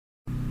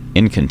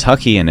In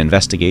Kentucky, an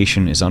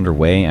investigation is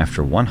underway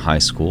after one high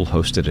school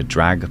hosted a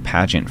drag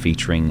pageant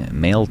featuring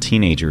male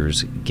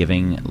teenagers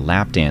giving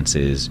lap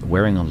dances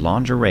wearing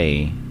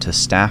lingerie to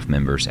staff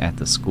members at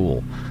the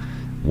school.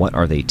 What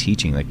are they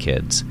teaching the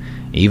kids?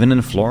 Even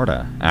in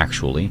Florida,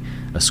 actually,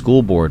 a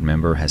school board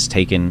member has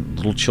taken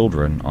little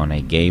children on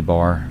a gay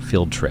bar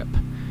field trip.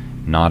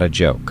 Not a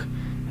joke.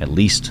 At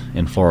least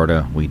in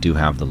Florida, we do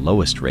have the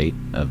lowest rate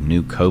of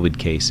new COVID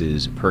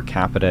cases per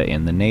capita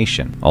in the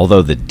nation.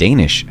 Although the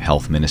Danish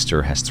health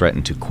minister has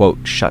threatened to,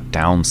 quote, shut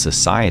down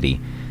society,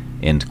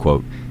 end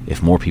quote,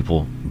 if more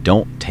people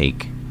don't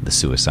take the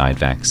suicide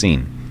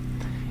vaccine.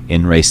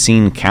 In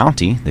Racine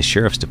County, the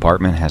Sheriff's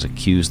Department has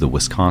accused the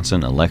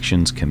Wisconsin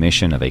Elections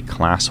Commission of a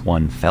Class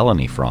 1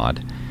 felony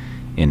fraud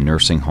in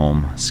nursing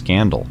home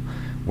scandal,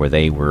 where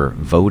they were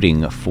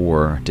voting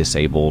for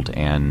disabled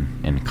and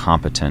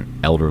incompetent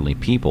elderly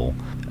people,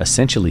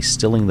 essentially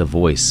stilling the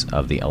voice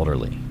of the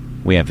elderly.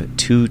 We have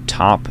 2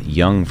 top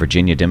young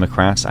Virginia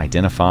Democrats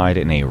identified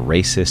in a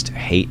racist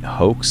hate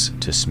hoax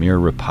to smear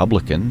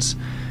Republicans.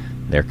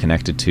 They're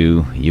connected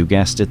to, you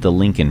guessed it, the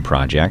Lincoln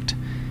Project.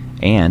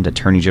 And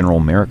Attorney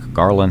General Merrick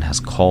Garland has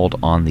called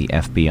on the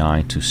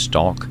FBI to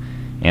stalk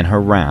and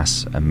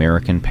harass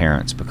American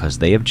parents because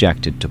they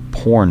objected to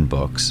porn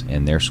books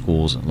in their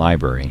school's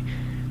library.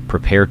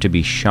 Prepare to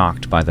be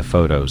shocked by the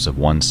photos of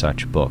one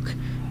such book,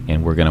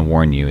 and we're going to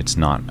warn you it's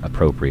not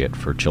appropriate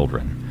for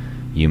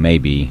children. You may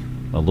be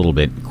a little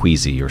bit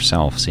queasy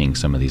yourself seeing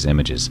some of these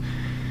images.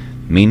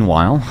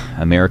 Meanwhile,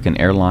 American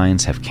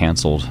Airlines have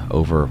canceled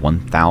over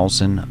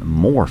 1,000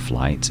 more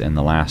flights in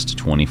the last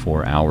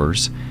 24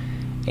 hours,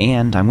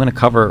 and I'm going to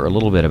cover a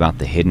little bit about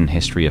the hidden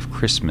history of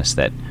Christmas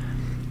that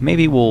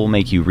maybe will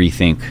make you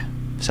rethink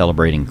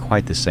celebrating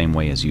quite the same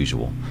way as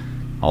usual.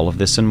 All of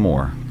this and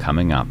more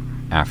coming up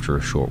after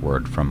a short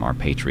word from our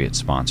Patriot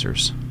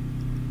sponsors.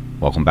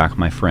 Welcome back,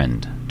 my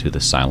friend, to The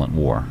Silent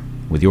War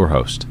with your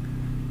host,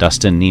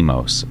 Dustin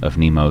Nemos of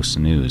Nemos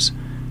News,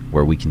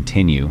 where we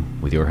continue,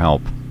 with your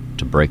help,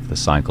 to break the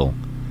cycle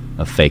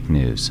of fake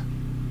news.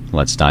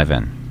 Let's dive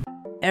in.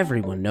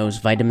 Everyone knows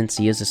vitamin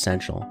C is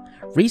essential.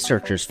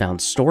 Researchers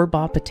found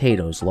store-bought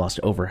potatoes lost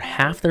over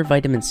half their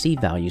vitamin C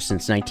value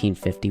since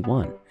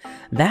 1951.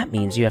 That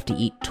means you have to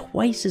eat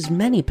twice as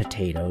many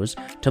potatoes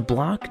to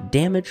block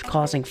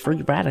damage-causing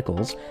free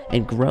radicals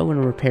and grow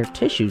and repair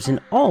tissues in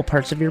all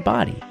parts of your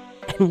body.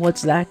 And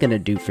what's that going to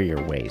do for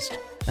your waist?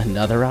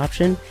 Another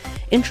option?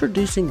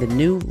 Introducing the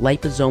new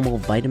liposomal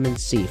vitamin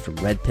C from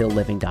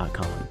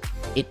redpillliving.com.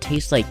 It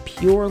tastes like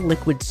pure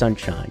liquid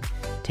sunshine.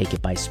 Take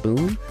it by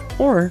spoon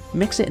or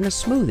mix it in a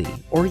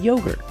smoothie or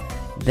yogurt.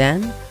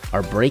 Then,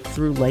 our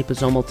breakthrough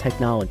liposomal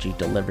technology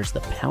delivers the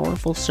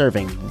powerful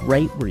serving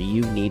right where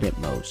you need it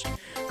most.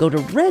 Go to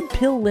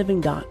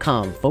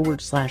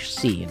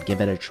redpillliving.com/C and give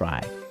it a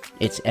try.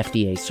 It's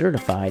FDA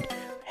certified,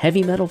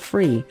 heavy metal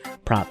free,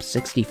 Prop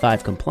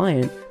 65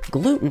 compliant,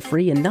 gluten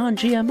free, and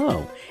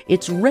non-GMO.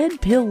 It's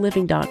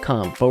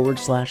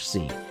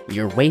redpillliving.com/C.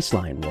 Your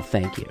waistline will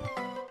thank you.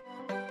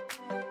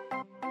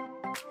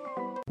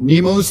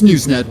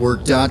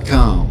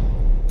 NemosNewsNetwork.com.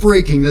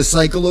 Breaking the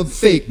cycle of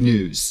fake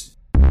news.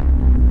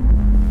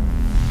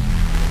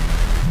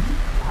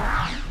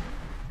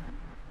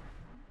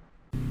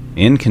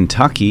 In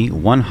Kentucky,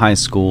 one high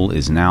school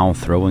is now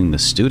throwing the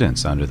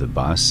students under the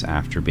bus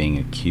after being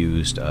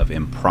accused of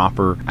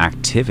improper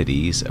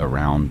activities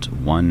around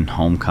one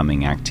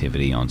homecoming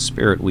activity on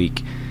Spirit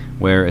Week,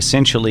 where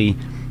essentially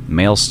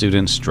male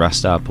students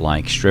dressed up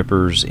like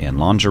strippers in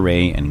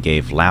lingerie and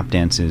gave lap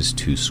dances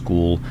to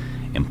school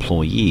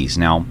employees.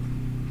 Now,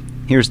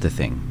 here's the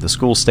thing. The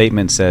school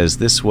statement says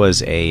this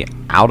was a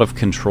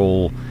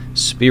out-of-control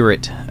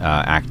spirit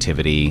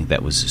activity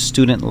that was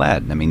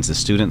student-led. That means the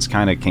students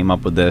kind of came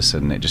up with this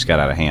and it just got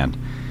out of hand.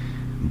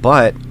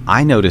 But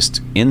I noticed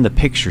in the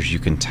pictures you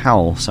can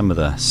tell some of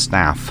the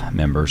staff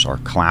members are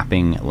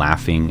clapping,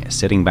 laughing,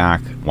 sitting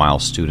back while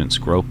students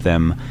grope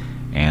them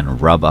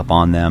and rub up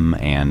on them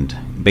and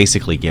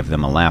basically give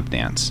them a lap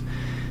dance.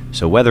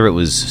 So whether it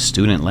was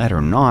student-led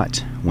or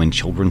not, when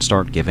children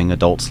start giving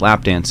adults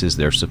lap dances,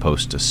 they're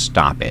supposed to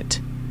stop it.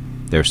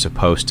 They're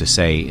supposed to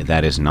say,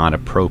 that is not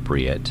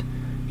appropriate.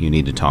 You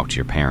need to talk to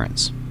your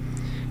parents.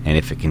 And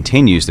if it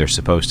continues, they're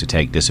supposed to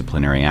take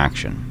disciplinary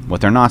action.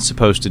 What they're not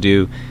supposed to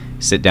do,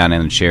 sit down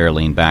in a chair,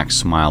 lean back,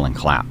 smile, and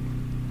clap.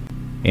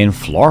 In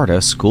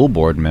Florida, school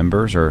board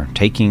members are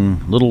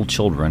taking little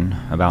children,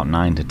 about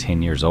 9 to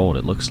 10 years old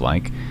it looks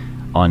like,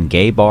 on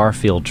gay bar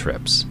field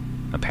trips.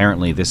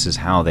 Apparently this is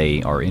how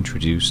they are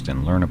introduced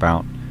and learn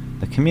about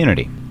the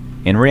community.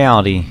 In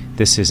reality,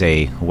 this is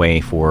a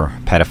way for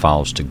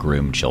pedophiles to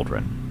groom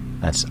children.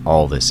 That's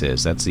all this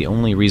is. That's the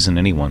only reason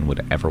anyone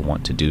would ever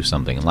want to do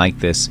something like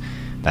this.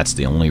 That's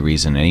the only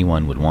reason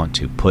anyone would want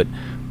to put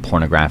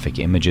pornographic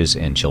images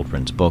in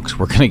children's books.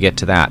 We're going to get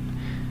to that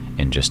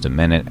in just a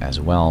minute as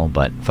well.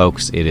 But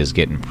folks, it is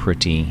getting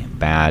pretty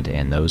bad,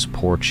 and those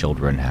poor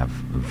children have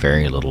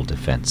very little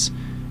defense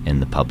in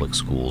the public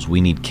schools.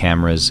 We need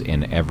cameras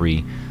in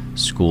every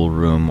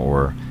schoolroom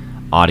or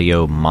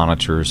audio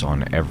monitors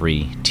on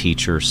every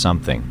teacher,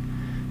 something.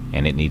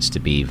 and it needs to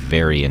be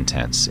very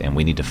intense, and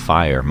we need to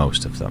fire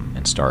most of them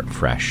and start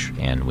fresh,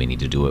 and we need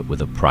to do it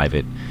with a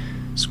private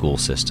school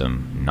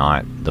system,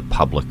 not the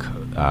public,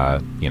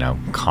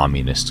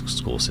 communist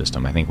school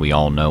system. I think we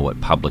all know what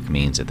public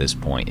means at this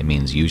point. It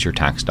means use your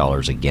tax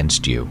dollars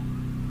against you.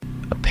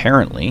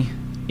 Apparently,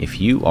 if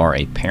you are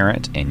a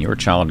parent and your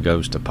child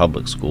goes to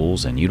public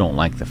schools and you don't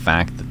like the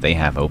fact that they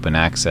have open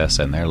access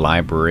in their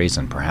libraries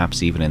and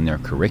perhaps even in their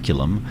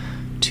curriculum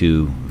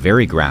to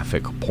very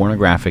graphic,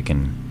 pornographic,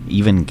 and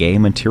even gay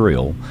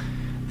material,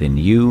 then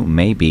you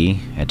may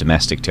be a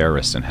domestic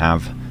terrorist and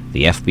have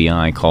the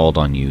FBI called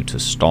on you to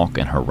stalk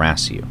and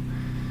harass you.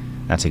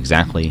 That's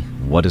exactly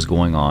what is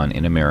going on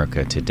in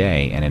America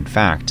today. And in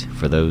fact,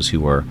 for those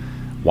who are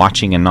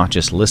watching and not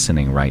just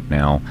listening right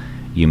now,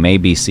 you may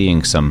be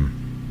seeing some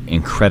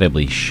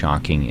incredibly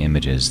shocking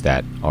images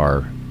that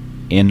are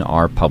in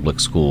our public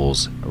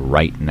schools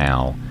right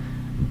now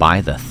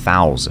by the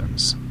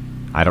thousands.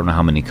 I don't know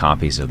how many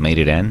copies have made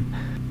it in,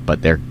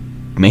 but they're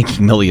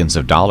making millions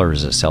of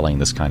dollars at selling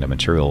this kind of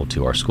material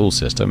to our school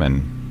system.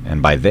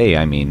 And by they,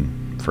 I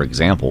mean, for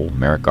example,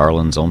 Merrick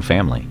Garland's own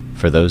family.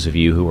 For those of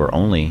you who are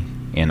only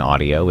in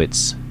audio,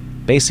 it's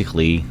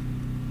basically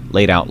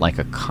laid out like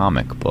a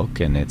comic book,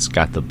 and it's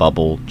got the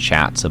bubble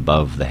chats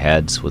above the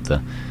heads with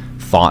the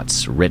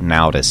thoughts written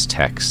out as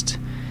text.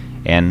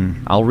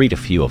 And I'll read a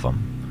few of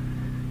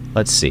them.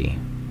 Let's see.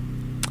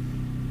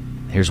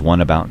 Here's one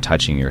about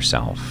touching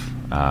yourself.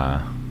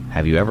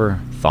 Have you ever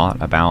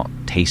thought about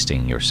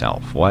tasting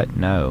yourself? What?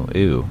 No.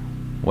 Ew.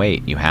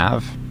 Wait, you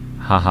have?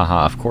 Ha ha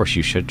ha, of course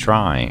you should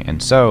try.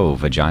 And so,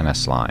 vagina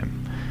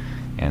slime.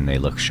 And they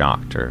look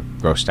shocked or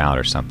grossed out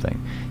or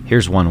something.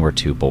 Here's one where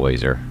two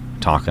boys are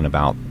talking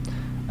about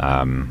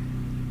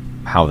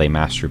how they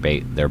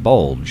masturbate their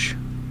bulge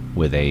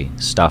with a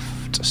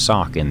stuffed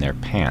sock in their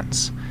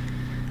pants.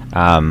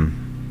 And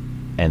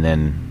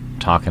then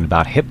talking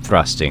about hip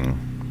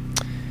thrusting.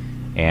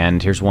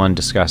 And here's one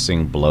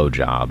discussing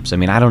blowjobs. I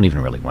mean, I don't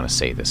even really want to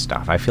say this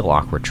stuff. I feel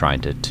awkward trying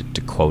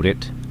to quote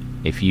it.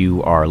 If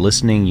you are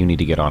listening, you need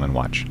to get on and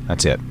watch.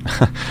 That's it.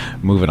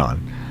 Moving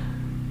on.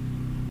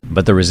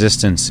 But the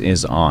resistance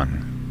is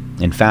on.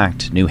 In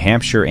fact, New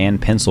Hampshire and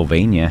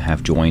Pennsylvania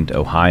have joined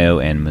Ohio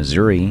and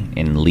Missouri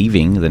in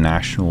leaving the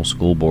National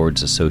School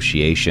Boards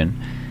Association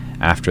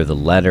after the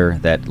letter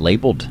that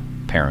labeled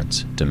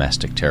parents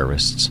domestic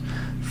terrorists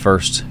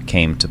first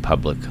came to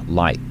public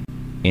light.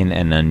 In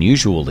an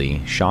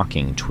unusually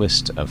shocking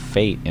twist of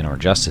fate in our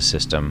justice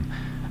system,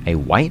 a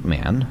white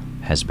man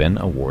has been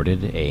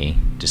awarded a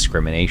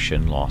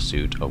discrimination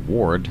lawsuit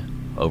award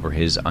over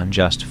his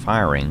unjust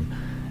firing,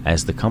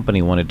 as the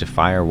company wanted to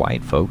fire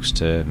white folks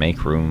to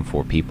make room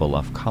for people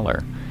of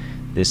color.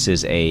 This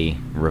is a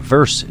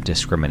reverse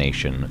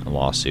discrimination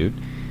lawsuit,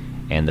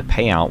 and the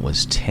payout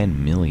was $10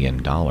 million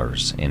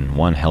in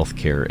one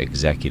healthcare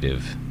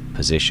executive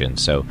position.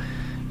 So,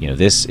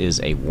 this is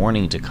a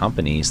warning to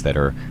companies that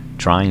are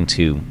trying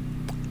to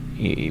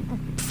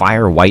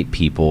fire white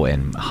people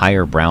and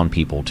hire brown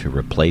people to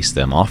replace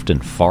them, often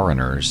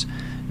foreigners,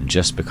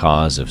 just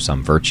because of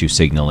some virtue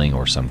signaling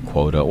or some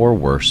quota, or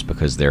worse,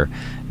 because they're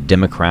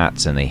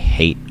Democrats and they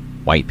hate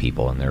white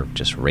people and they're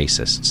just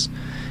racists.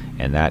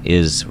 And that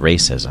is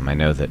racism. I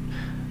know that,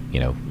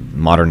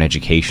 modern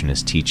education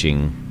is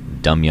teaching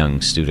dumb young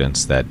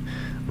students that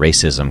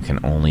racism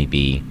can only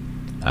be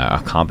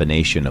a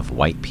combination of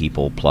white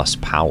people plus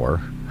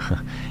power,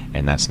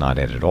 and that's not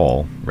it at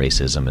all.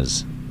 Racism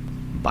is,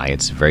 by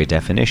its very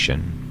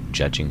definition,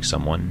 judging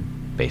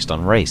someone based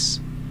on race.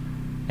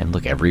 And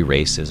look, every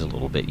race is a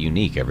little bit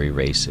unique. Every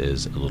race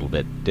is a little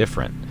bit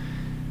different.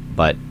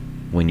 But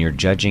when you're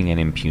judging and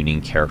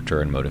impugning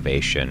character and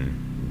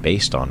motivation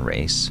based on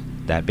race,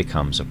 that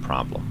becomes a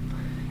problem.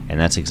 And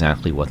that's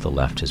exactly what the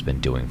left has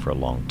been doing for a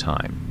long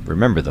time.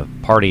 Remember, the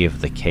party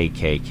of the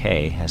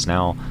KKK has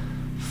now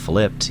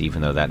flipped,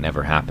 even though that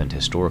never happened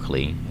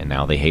historically, and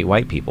now they hate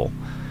white people.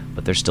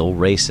 But they're still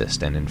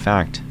racist, and in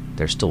fact,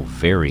 they're still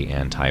very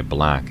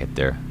anti-black at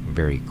their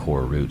very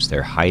core roots.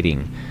 They're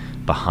hiding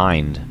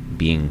behind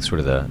being sort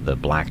of the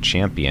black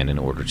champion in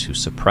order to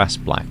suppress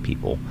black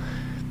people.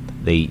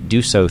 They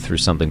do so through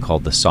something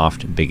called the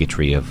soft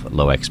bigotry of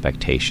low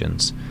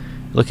expectations.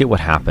 Look at what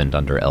happened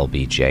under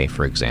LBJ,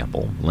 for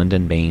example,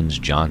 Lyndon Baines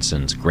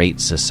Johnson's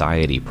Great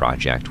Society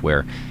Project,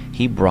 where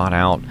he brought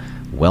out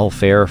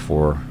welfare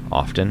for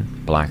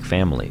often black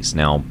families.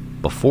 Now,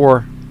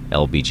 before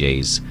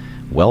LBJ's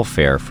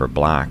welfare for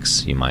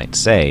blacks, you might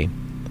say,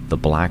 the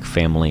black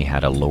family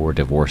had a lower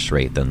divorce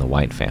rate than the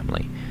white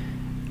family.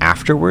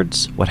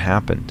 Afterwards, what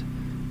happened?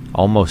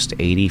 Almost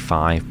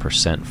 85%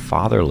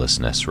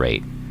 fatherlessness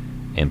rate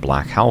in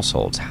black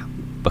households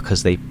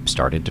because they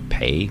started to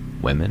pay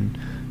women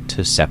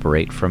to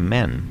separate from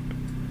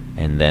men.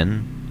 And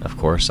then, of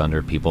course,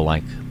 under people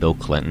like Bill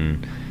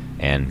Clinton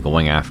and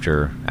going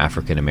after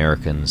African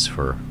Americans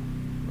for,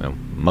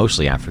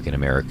 mostly African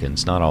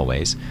Americans, not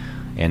always,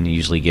 and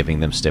usually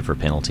giving them stiffer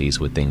penalties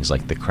with things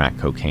like the crack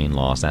cocaine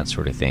laws, that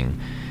sort of thing,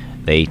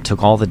 They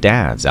took all the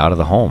dads out of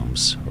the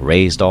homes,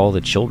 raised all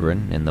the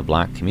children in the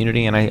black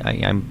community, and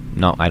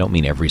I don't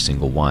mean every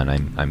single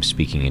one. I'm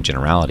speaking in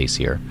generalities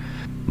here,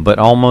 but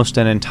almost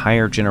an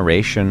entire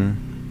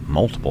generation,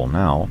 multiple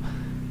now,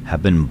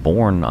 have been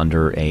born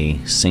under a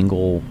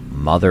single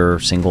mother,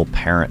 single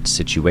parent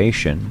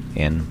situation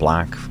in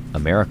black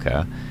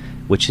America,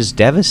 which has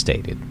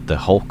devastated the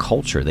whole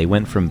culture. They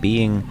went from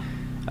being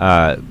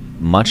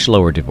much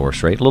lower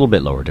divorce rate, a little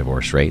bit lower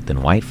divorce rate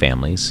than white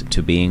families,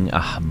 to being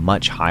a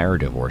much higher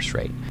divorce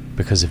rate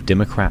because of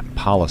Democrat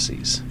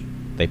policies.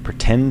 They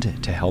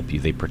pretend to help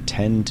you. They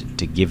pretend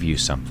to give you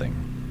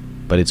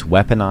something, but it's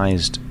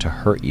weaponized to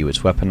hurt you. It's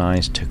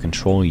weaponized to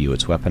control you.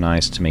 It's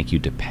weaponized to make you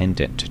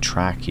dependent, to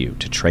track you,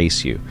 to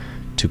trace you,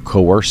 to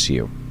coerce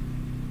you,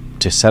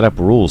 to set up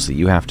rules that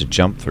you have to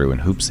jump through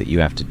and hoops that you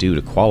have to do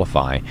to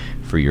qualify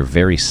for your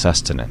very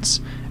sustenance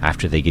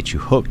after they get you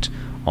hooked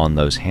on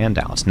those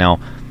handouts. Now,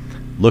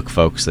 look,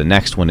 folks, the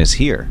next one is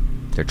here.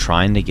 They're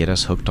trying to get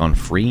us hooked on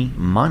free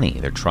money.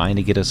 They're trying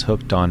to get us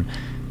hooked on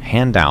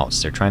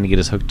handouts. They're trying to get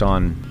us hooked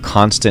on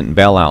constant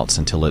bailouts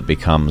until it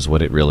becomes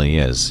what it really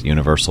is,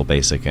 universal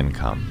basic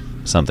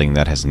income, something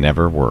that has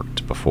never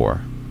worked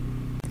before.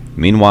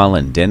 Meanwhile,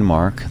 in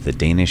Denmark, the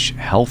Danish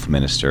health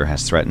minister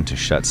has threatened to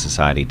shut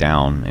society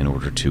down in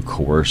order to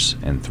coerce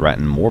and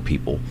threaten more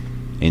people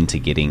into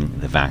getting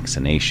the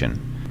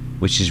vaccination,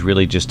 which is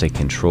really just a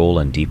control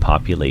and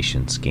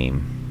depopulation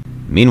scheme.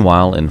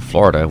 Meanwhile, in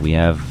Florida, we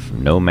have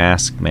no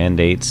mask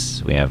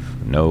mandates, we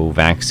have no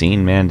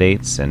vaccine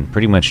mandates, and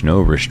pretty much no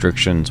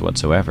restrictions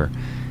whatsoever.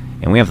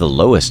 And we have the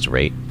lowest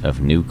rate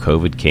of new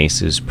COVID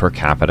cases per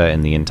capita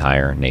in the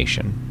entire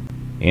nation.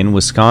 In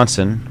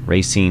Wisconsin,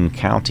 Racine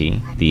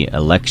County, the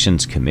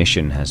Elections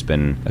Commission has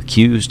been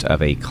accused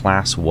of a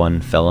Class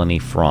 1 felony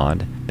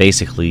fraud,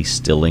 basically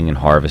stealing and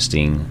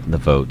harvesting the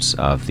votes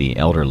of the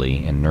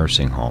elderly in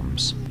nursing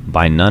homes,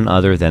 by none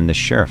other than the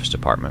Sheriff's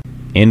Department.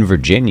 In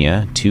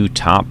Virginia, 2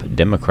 top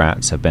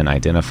Democrats have been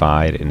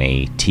identified in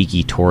a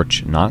tiki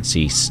torch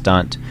Nazi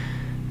stunt,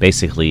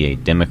 basically a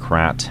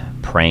Democrat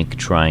prank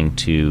trying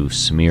to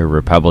smear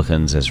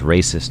Republicans as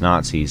racist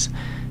Nazis,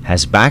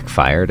 has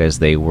backfired as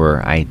they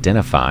were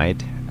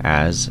identified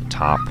as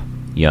top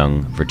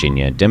young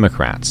Virginia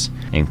Democrats,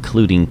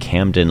 including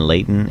Camden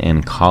Layton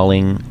and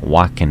Colleen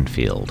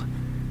Watkenfield.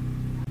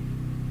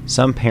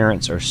 Some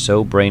parents are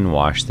so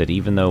brainwashed that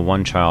even though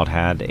one child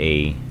had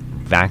a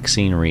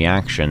vaccine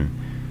reaction,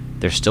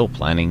 they're still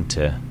planning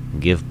to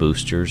give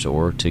boosters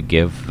or to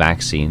give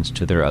vaccines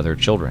to their other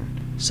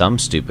children. Some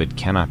stupid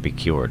cannot be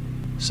cured.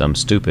 Some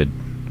stupid,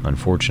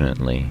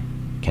 unfortunately,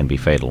 can be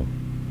fatal.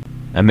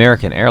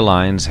 American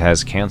Airlines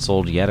has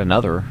canceled yet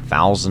another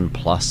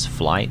 1,000-plus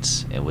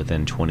flights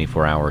within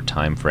 24-hour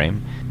time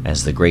frame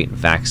as the great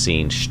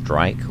vaccine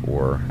strike,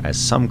 or as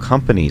some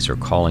companies are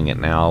calling it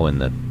now in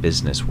the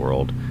business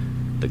world,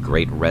 the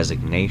great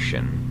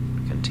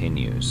resignation,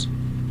 continues.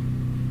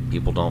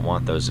 People don't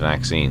want those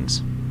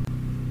vaccines.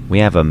 We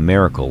have a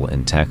miracle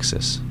in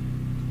Texas.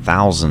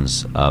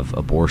 Thousands of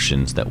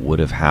abortions that would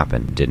have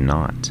happened did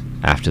not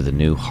after the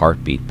new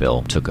heartbeat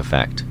bill took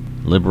effect.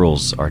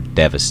 Liberals are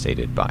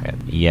devastated by it,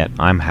 yet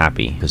I'm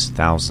happy because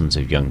thousands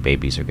of young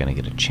babies are going to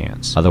get a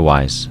chance.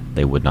 Otherwise,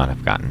 they would not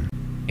have gotten.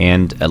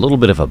 And a little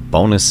bit of a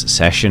bonus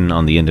session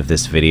on the end of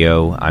this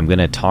video, I'm going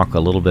to talk a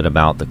little bit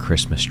about the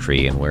Christmas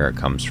tree and where it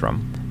comes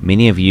from.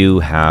 Many of you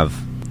have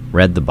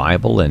read the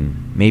Bible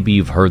and maybe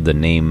you've heard the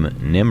name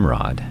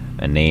Nimrod,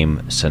 a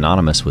name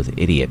synonymous with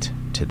idiot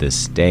to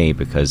this day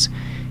because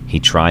he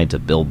tried to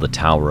build the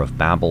Tower of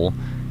Babel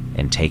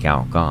and take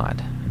out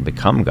God and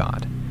become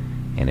God.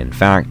 And in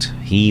fact,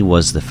 he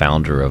was the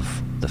founder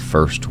of the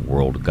first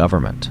world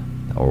government,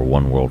 or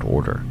one world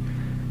order.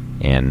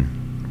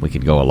 And we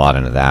could go a lot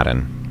into that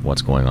and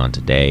what's going on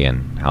today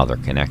and how they're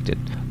connected.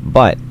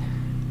 But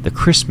the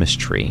Christmas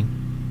tree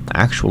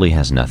actually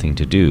has nothing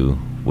to do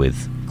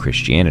with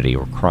Christianity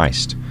or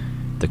Christ.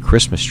 The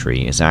Christmas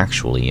tree is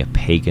actually a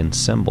pagan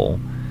symbol.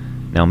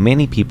 Now,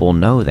 many people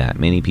know that.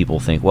 Many people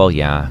think, well,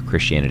 yeah,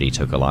 Christianity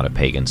took a lot of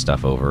pagan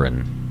stuff over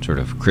and sort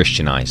of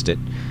Christianized it.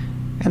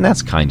 And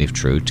that's kind of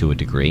true to a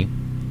degree.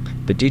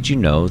 But did you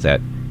know that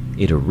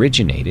it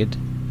originated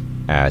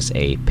as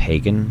a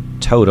pagan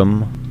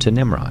totem to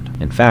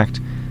Nimrod? In fact,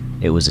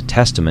 it was a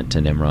testament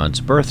to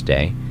Nimrod's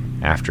birthday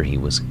after he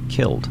was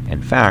killed.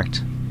 In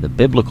fact, the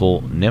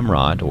biblical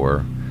Nimrod,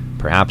 or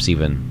perhaps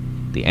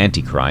even the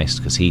Antichrist,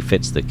 because he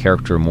fits the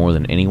character more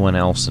than anyone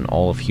else in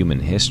all of human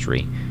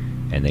history,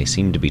 and they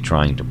seem to be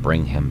trying to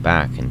bring him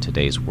back in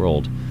today's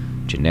world,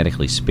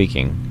 genetically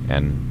speaking,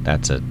 and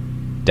that's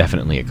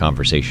definitely a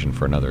conversation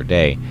for another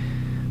day.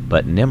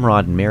 But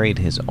Nimrod married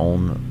his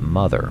own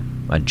mother,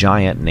 a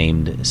giant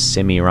named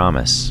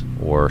Semiramis,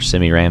 or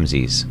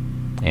Semiramses,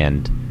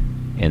 and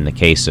in the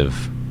case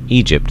of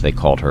Egypt, they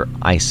called her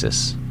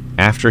Isis.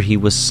 After he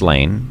was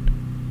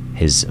slain,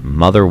 his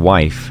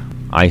mother-wife,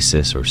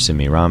 Isis or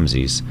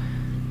Semiramses,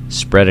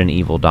 spread an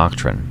evil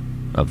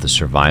doctrine of the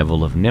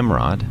survival of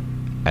Nimrod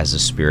as a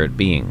spirit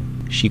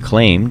being. She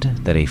claimed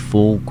that a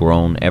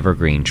full-grown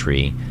evergreen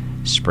tree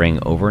sprang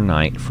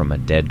overnight from a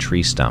dead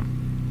tree stump,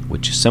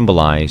 which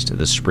symbolized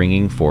the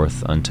springing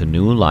forth unto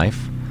new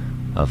life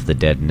of the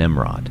dead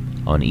Nimrod.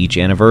 On each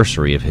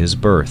anniversary of his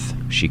birth,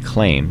 she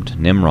claimed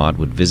Nimrod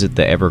would visit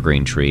the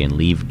evergreen tree and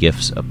leave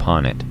gifts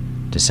upon it.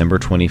 December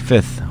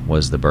 25th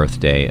was the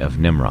birthday of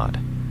Nimrod.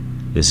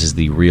 This is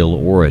the real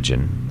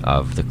origin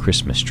of the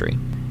Christmas tree.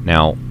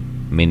 Now,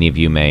 many of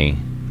you may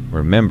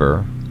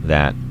remember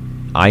that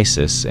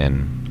Isis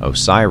and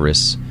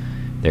Osiris,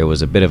 there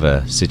was a bit of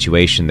a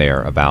situation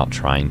there about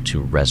trying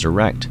to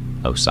resurrect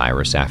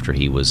Osiris after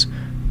he was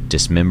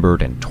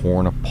dismembered and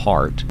torn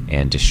apart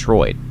and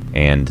destroyed.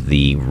 And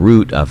the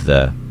root of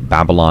the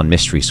Babylon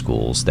mystery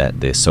schools,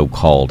 that the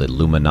so-called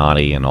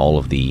Illuminati and all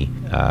of the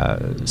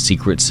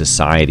secret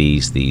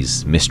societies,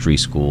 these mystery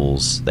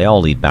schools, they all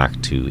lead back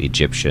to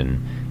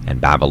Egyptian and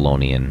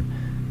Babylonian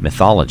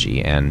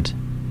mythology, and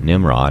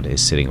Nimrod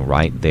is sitting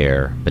right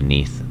there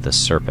beneath the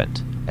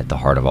serpent at the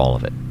heart of all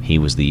of it. He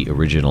was the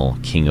original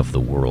king of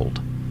the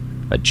world,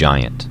 a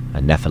giant,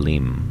 a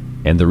Nephilim.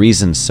 And the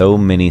reason so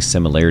many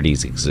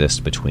similarities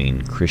exist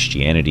between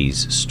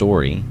Christianity's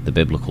story, the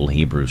biblical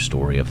Hebrew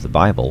story of the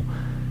Bible,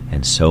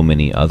 and so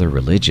many other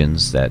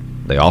religions that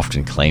they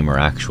often claim are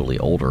actually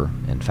older,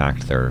 in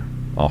fact they're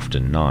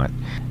often not,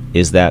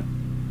 is that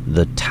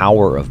the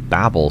Tower of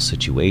Babel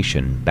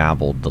situation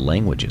babbled the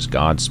languages.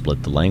 God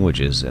split the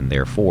languages, and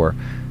therefore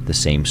the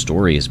same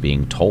story is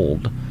being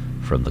told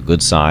from the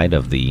good side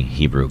of the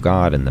Hebrew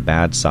God and the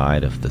bad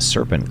side of the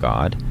serpent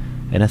God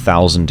in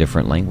 1,000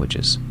 different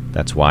languages.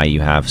 That's why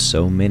you have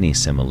so many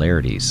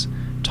similarities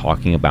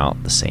talking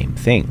about the same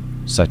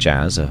thing, such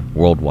as a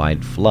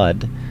worldwide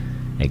flood,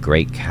 a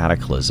great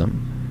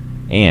cataclysm,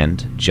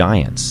 and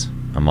giants,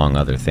 among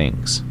other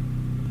things.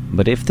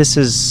 But if this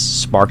has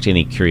sparked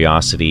any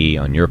curiosity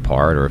on your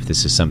part, or if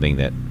this is something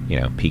that,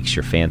 piques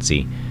your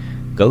fancy,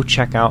 go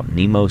check out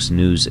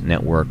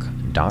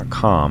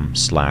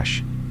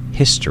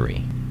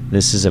nemosnewsnetwork.com/history.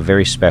 This is a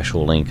very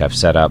special link I've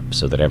set up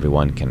so that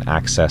everyone can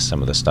access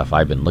some of the stuff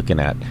I've been looking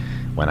at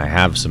when I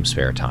have some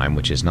spare time,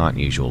 which is not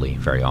usually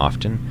very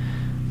often.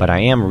 But I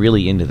am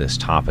really into this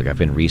topic. I've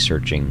been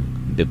researching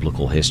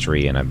biblical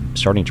history, and I'm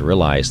starting to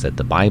realize that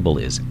the Bible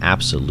is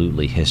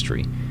absolutely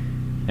history.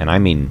 And I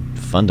mean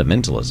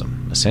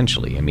fundamentalism,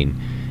 essentially. I mean,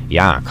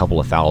 yeah, a couple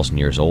of thousand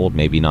years old,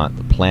 maybe not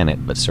the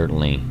planet, but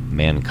certainly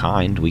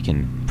mankind, we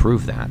can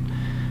prove that.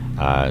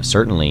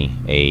 Certainly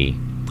a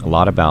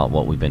lot about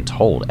what we've been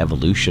told.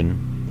 Evolution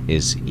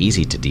is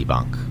easy to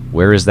debunk.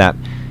 Where is that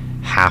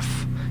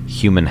half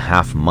human,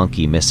 half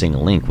monkey missing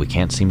link? We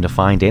can't seem to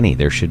find any.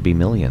 There should be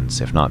millions,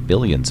 if not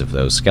billions, of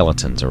those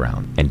skeletons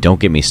around. And don't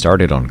get me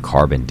started on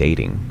carbon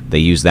dating. They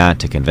use that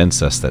to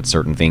convince us that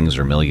certain things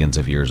are millions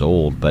of years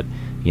old, but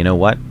you know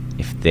what?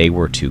 If they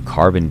were to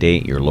carbon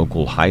date your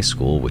local high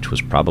school, which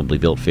was probably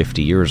built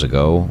 50 years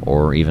ago,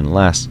 or even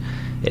less,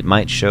 it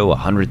might show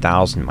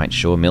 100,000, might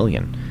show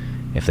 1,000,000.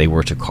 If they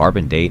were to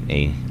carbon date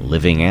a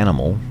living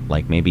animal,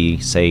 like maybe,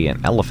 say,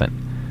 an elephant,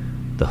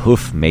 the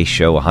hoof may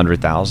show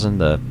 100,000,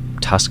 the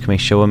tusk may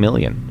show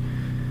 1,000,000.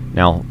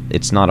 Now,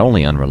 it's not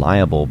only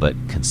unreliable, but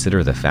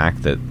consider the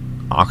fact that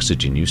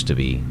oxygen used to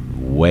be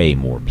way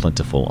more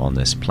plentiful on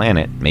this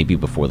planet, maybe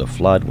before the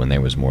flood when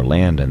there was more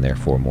land and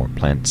therefore more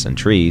plants and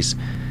trees.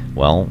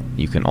 Well,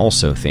 you can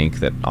also think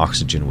that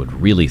oxygen would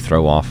really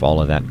throw off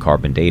all of that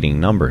carbon dating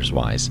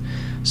numbers-wise.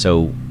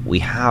 So we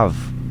have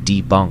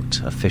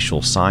debunked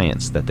official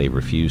science that they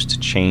refuse to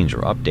change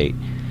or update,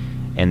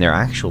 and they're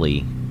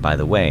actually, by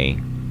the way,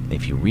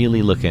 if you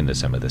really look into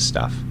some of this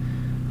stuff,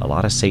 a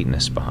lot of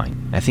Satanists behind.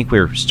 I think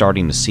we're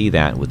starting to see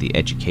that with the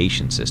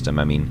education system.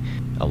 I mean,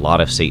 a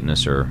lot of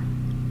Satanists are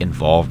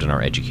involved in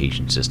our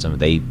education system.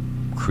 They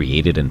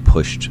created and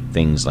pushed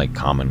things like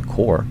Common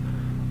Core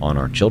on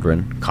our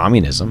children.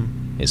 Communism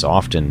is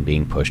often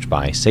being pushed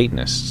by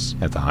Satanists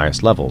at the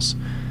highest levels.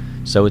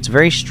 So it's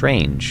very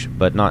strange,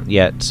 but not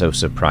yet so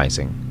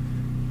surprising.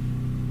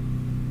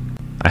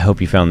 I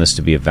hope you found this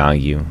to be of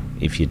value.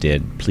 If you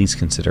did, please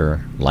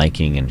consider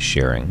liking and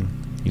sharing.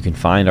 You can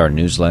find our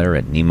newsletter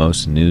at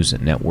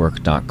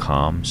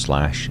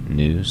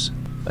nemosnewsnetwork.com/news.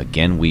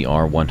 Again, we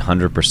are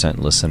 100%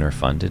 listener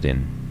funded,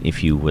 and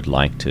if you would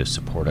like to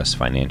support us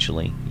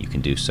financially, you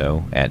can do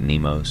so at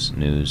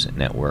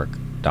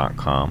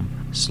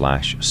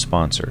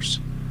nemosnewsnetwork.com/sponsors.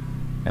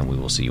 And we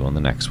will see you on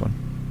the next one.